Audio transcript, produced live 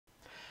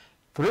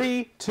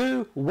3,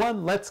 2,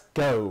 1, let's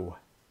go.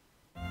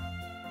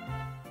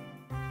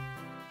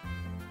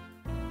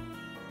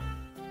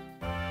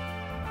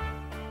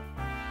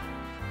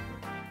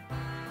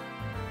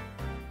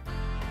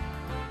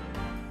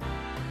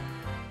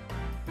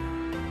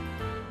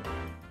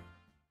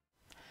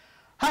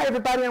 Hi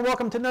everybody, and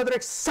welcome to another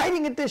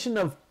exciting edition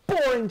of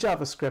Boring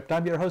JavaScript.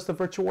 I'm your host, the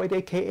Virtual White,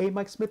 aka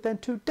Mike Smith, and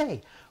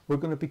today we're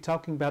going to be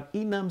talking about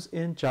enums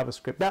in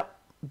JavaScript. Now,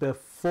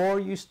 before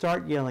you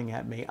start yelling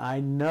at me,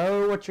 I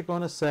know what you're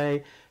going to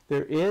say.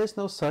 There is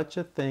no such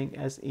a thing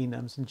as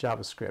enums in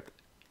JavaScript.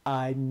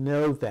 I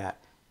know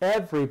that.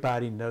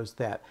 Everybody knows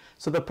that.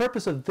 So the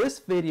purpose of this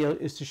video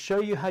is to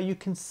show you how you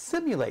can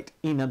simulate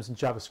enums in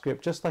JavaScript,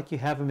 just like you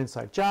have them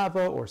inside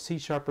Java or C#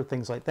 or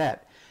things like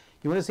that.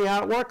 You want to see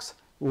how it works?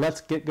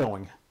 Let's get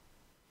going.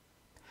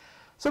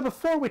 So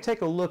before we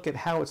take a look at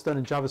how it's done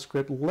in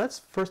JavaScript, let's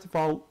first of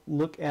all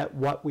look at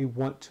what we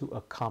want to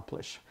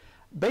accomplish.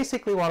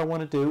 Basically what I want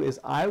to do is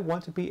I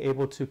want to be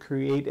able to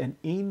create an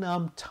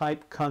enum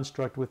type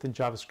construct within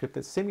JavaScript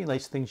that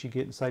simulates things you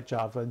get inside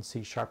Java and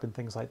C# and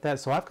things like that.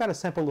 So I've got a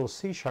sample little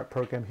C#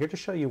 program here to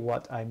show you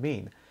what I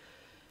mean.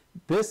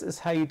 This is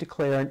how you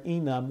declare an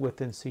enum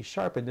within C#,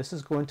 and this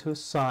is going to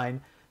assign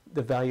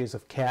the values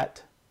of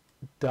cat,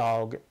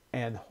 dog,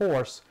 and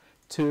horse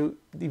to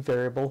the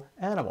variable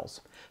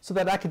animals, so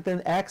that I could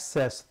then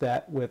access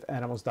that with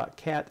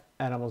animals.cat,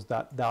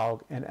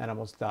 animals.dog, and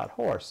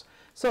animals.horse.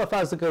 So if I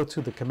was to go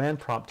to the command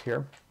prompt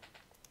here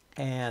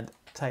and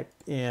type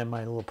in my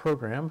little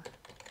program,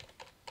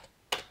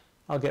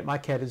 I'll get my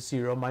cat is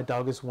 0, my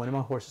dog is 1, and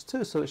my horse is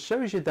 2. So it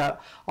shows you that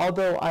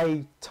although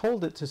I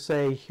told it to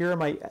say, here are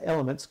my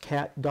elements,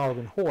 cat, dog,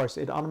 and horse,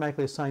 it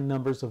automatically assigned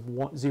numbers of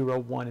 0,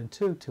 1, and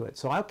 2 to it.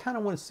 So I kind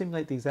of want to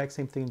simulate the exact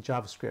same thing in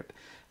JavaScript.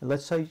 And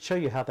let's show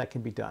you how that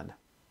can be done.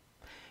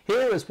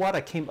 Here is what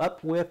I came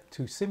up with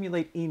to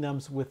simulate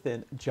enums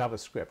within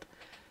JavaScript.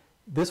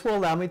 This will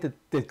allow me to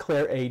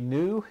declare a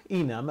new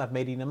enum. I've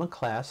made enum a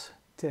class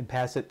and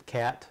pass it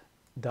cat,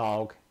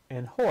 dog,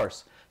 and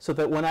horse, so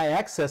that when I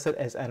access it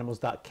as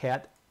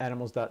animals.cat,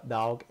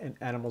 animals.dog, and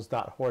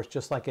animals.horse,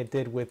 just like I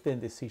did within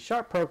the C#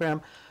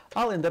 program,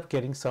 I'll end up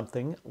getting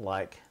something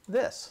like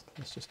this.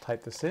 Let's just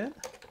type this in.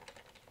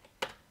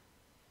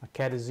 My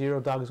cat is 0,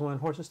 dog is 1,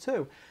 and horse is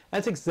 2.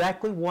 That's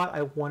exactly what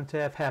I wanted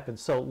to have happen.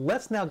 So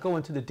let's now go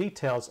into the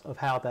details of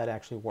how that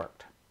actually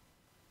worked.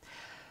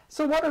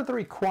 So what are the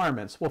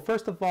requirements? Well,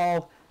 first of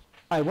all,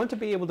 I want to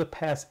be able to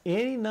pass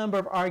any number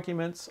of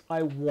arguments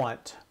I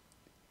want.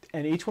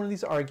 And each one of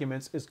these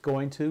arguments is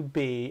going to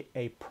be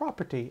a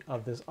property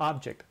of this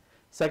object.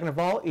 Second of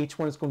all, each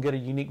one is going to get a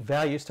unique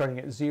value starting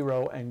at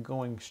 0 and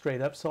going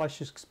straight up. So I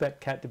should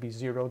expect cat to be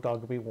 0,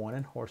 dog to be 1,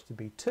 and horse to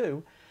be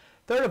 2.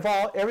 Third of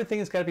all, everything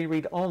has got to be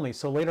read-only.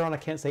 So later on I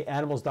can't say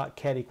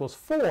animals.cat equals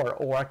 4,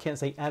 or I can't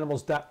say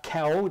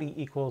animals.coyote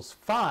equals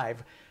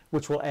 5,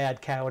 which will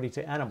add coyote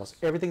to animals.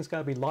 Everything's got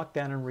to be locked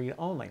down and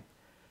read-only.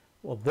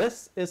 Well,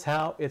 this is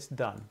how it's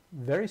done.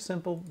 Very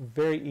simple,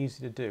 very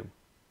easy to do.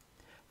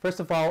 First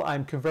of all,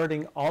 I'm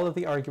converting all of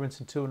the arguments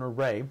into an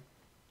array.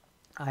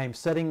 I'm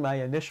setting my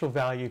initial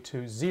value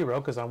to 0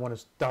 because I want to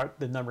start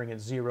the numbering at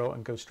 0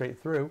 and go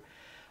straight through.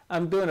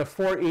 I'm doing a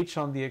for each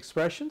on the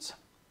expressions,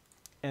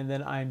 and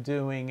then I'm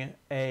doing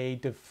a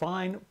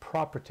define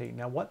property.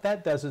 Now what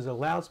that does is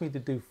allows me to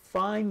do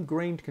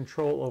fine-grained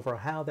control over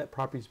how that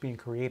property is being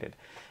created.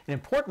 And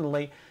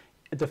importantly,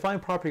 a define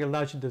property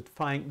allows you to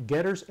define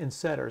getters and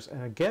setters,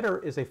 and a getter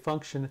is a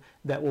function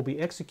that will be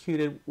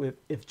executed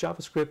if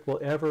JavaScript will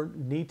ever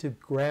need to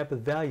grab the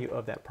value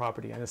of that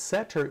property, and a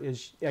setter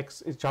is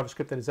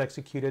JavaScript that is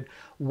executed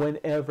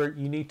whenever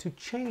you need to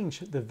change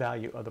the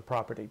value of the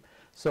property.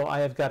 So I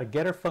have got a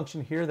getter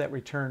function here that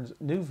returns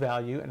new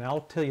value, and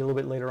I'll tell you a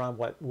little bit later on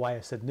why I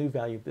said new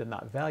value but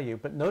not value.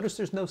 But notice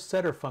there's no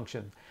setter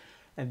function.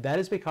 And that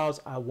is because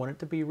I want it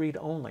to be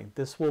read-only.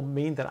 This will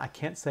mean that I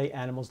can't say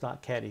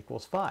animals.cat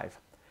equals 5.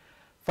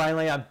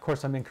 Finally, of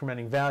course, I'm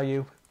incrementing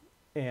value,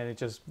 and it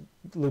just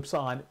loops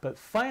on. But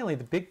finally,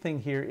 the big thing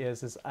here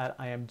is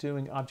I am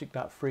doing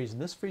object.freeze,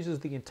 and this freezes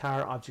the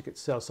entire object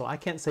itself. So I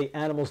can't say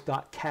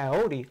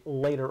animals.coyote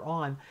later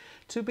on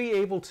to be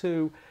able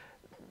to,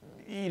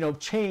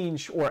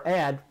 change or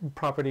add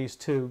properties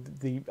to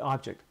the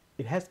object.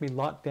 It has to be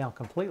locked down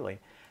completely.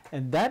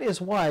 And that is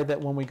why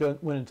that when we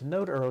went into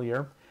Node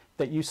earlier,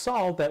 that you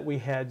saw that we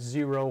had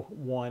 0,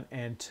 1,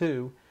 and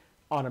 2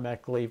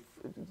 automatically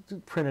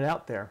printed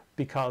out there,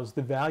 because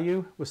the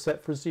value was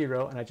set for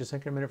 0, and I just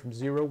incremented from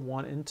 0,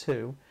 1, and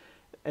 2,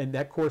 and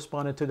that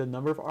corresponded to the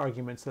number of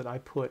arguments that I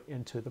put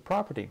into the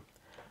property.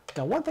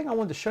 Now, one thing I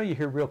wanted to show you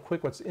here real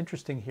quick, what's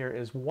interesting here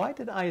is, why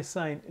did I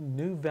assign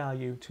new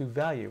value to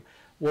value?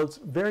 Well, it's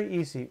very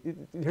easy.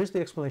 Here's the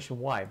explanation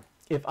why.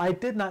 If I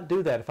did not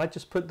do that, if I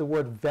just put the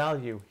word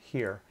value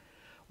here,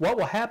 what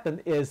will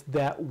happen is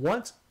that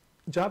once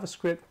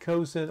JavaScript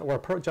goes in, or a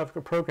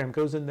JavaScript program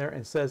goes in there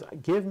and says,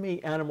 give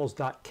me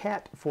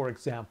animals.cat, for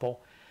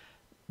example,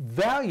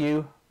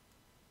 value,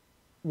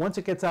 once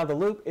it gets out of the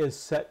loop, is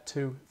set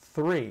to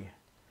 3.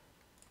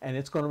 And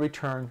it's going to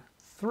return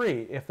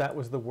 3 if that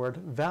was the word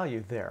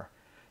value there.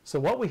 So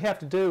what we have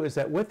to do is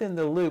that within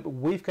the loop,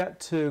 we've got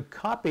to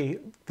copy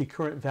the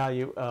current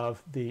value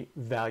of the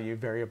value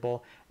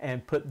variable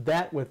and put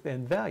that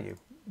within value.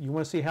 You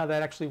want to see how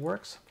that actually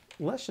works?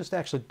 Let's just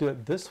actually do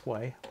it this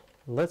way.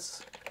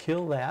 Let's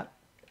kill that.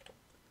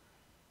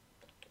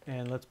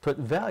 And let's put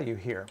value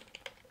here.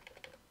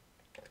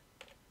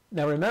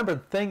 Now remember,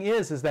 the thing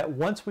is that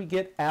once we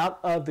get out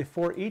of the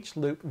for each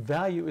loop,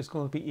 value is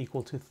going to be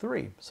equal to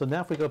 3. So now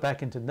if we go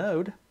back into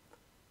Node,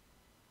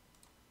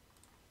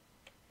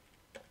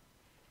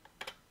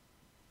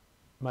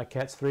 my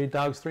cat's 3,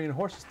 dog's 3, and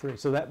horse is 3.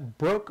 So that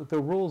broke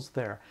the rules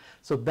there.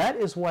 So that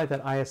is why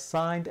that I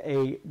assigned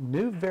a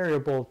new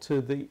variable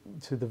to the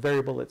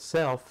variable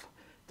itself,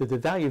 to the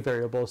value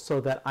variable,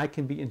 so that I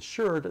can be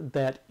ensured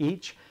that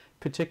each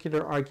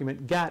particular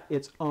argument got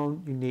its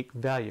own unique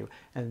value.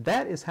 And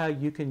that is how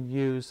you can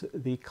use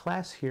the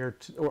class here,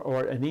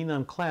 or an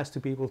enum class,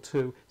 to be able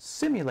to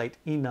simulate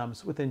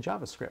enums within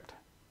JavaScript.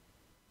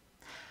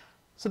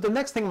 So the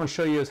next thing I'm going to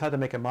show you is how to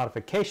make a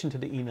modification to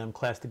the enum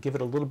class to give it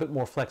a little bit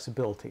more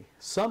flexibility.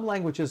 Some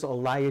languages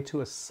allow you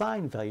to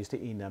assign values to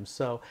enum.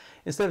 So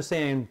instead of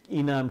saying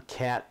enum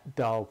cat,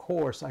 dog,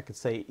 horse, I could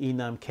say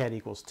enum cat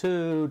equals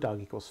 2,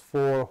 dog equals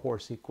 4,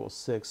 horse equals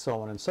 6, so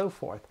on and so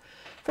forth.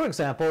 For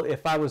example,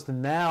 if I was to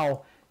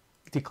now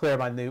declare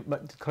my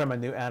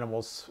new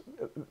animals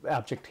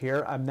object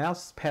here, I'm now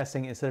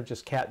passing, instead of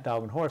just cat,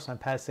 dog, and horse, I'm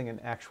passing an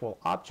actual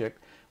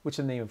object, which is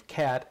the name of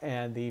cat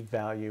and the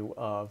value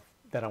of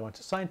that I want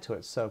to assign to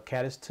it. So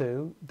cat is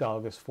 2,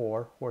 dog is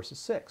 4, horse is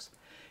 6.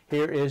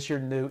 Here is your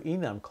new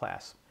enum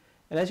class.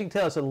 And as you can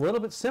tell, it's a little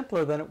bit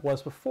simpler than it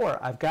was before.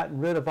 I've gotten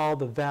rid of all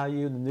the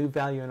value, the new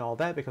value, and all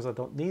that because I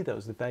don't need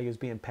those. The value is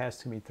being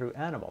passed to me through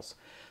animals.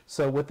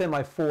 So within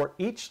my for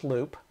each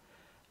loop,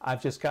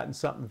 I've just gotten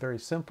something very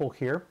simple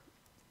here.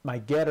 My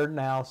getter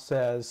now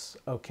says,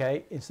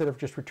 okay, instead of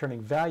just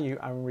returning value,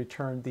 I'm going to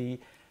return the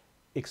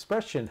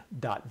expression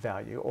dot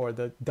value, or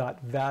the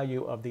dot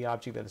value of the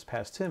object that is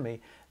passed to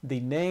me. The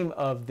name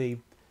of the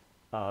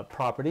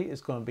property is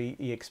going to be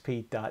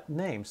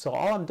exp.name. So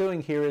all I'm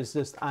doing here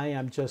is I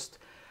am just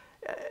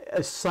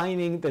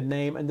assigning the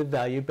name and the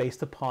value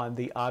based upon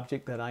the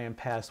object that I am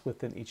passed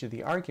within each of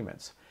the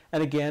arguments.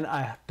 And again,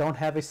 I don't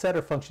have a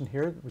setter function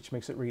here, which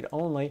makes it read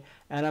only,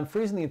 and I'm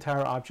freezing the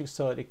entire object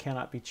so that it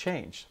cannot be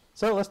changed.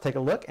 So let's take a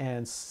look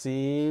and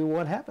see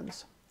what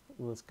happens.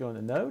 Let's go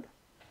into Node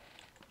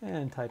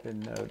and type in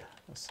node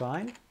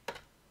assign.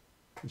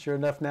 And sure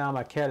enough, now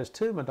my cat is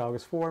 2, my dog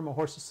is 4, my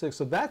horse is 6.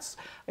 So that's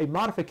a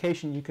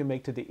modification you can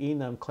make to the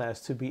enum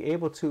class to be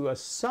able to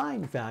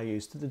assign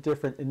values to the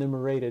different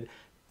enumerated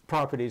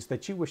properties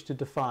that you wish to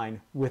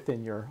define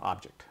within your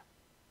object.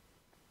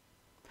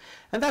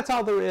 And that's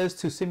all there is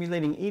to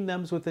simulating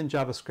enums within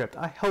JavaScript.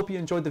 I hope you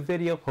enjoyed the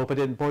video. Hope I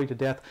didn't bore you to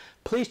death.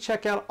 Please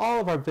check out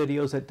all of our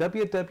videos at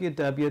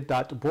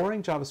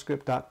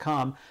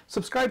www.boringjavascript.com.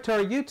 Subscribe to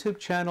our YouTube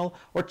channel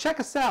or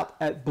check us out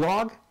at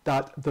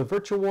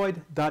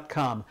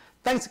blog.thevirtuoid.com.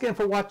 Thanks again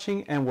for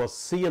watching, and we'll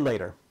see you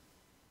later.